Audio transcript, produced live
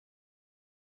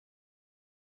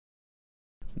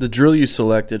The drill you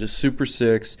selected is Super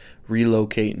 6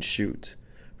 Relocate and Shoot.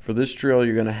 For this drill,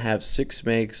 you're going to have 6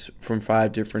 makes from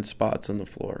 5 different spots on the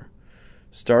floor.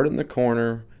 Start in the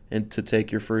corner and to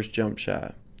take your first jump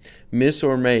shot. Miss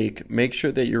or make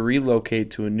sure that you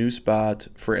relocate to a new spot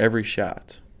for every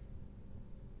shot.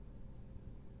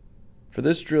 For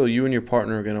this drill, you and your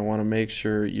partner are going to want to make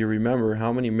sure you remember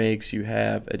how many makes you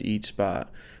have at each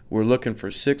spot. We're looking for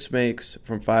 6 makes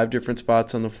from 5 different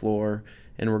spots on the floor,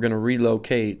 and we're going to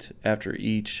relocate after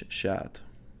each shot.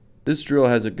 This drill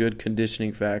has a good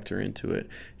conditioning factor into it.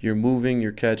 You're moving,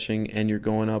 you're catching, and you're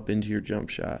going up into your jump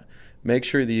shot. Make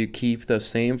sure that you keep the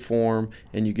same form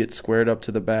and you get squared up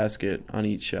to the basket on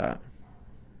each shot.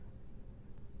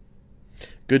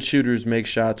 Good shooters make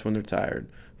shots when they're tired.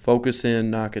 Focus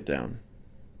in, knock it down.